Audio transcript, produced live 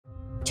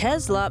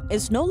Tesla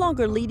is no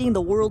longer leading the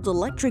world's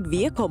electric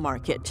vehicle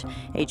market.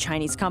 A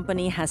Chinese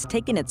company has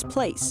taken its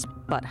place.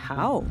 But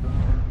how?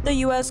 The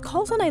U.S.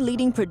 calls on a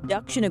leading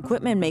production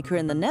equipment maker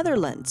in the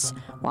Netherlands.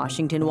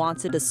 Washington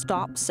wants it to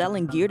stop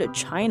selling gear to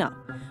China,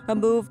 a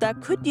move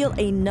that could deal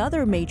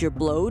another major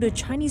blow to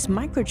Chinese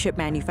microchip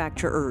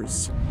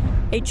manufacturers.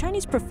 A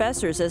Chinese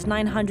professor says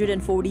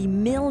 940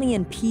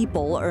 million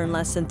people earn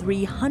less than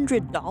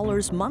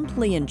 $300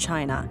 monthly in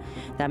China.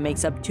 That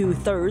makes up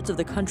 2/3 of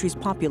the country's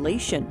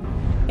population.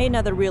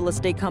 Another real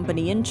estate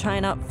company in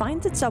China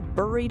finds itself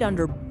buried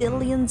under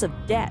billions of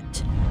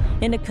debt.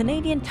 And a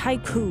Canadian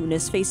tycoon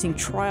is facing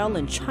trial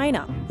in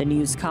China. The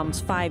news comes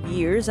 5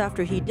 years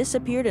after he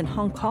disappeared in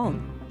Hong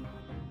Kong.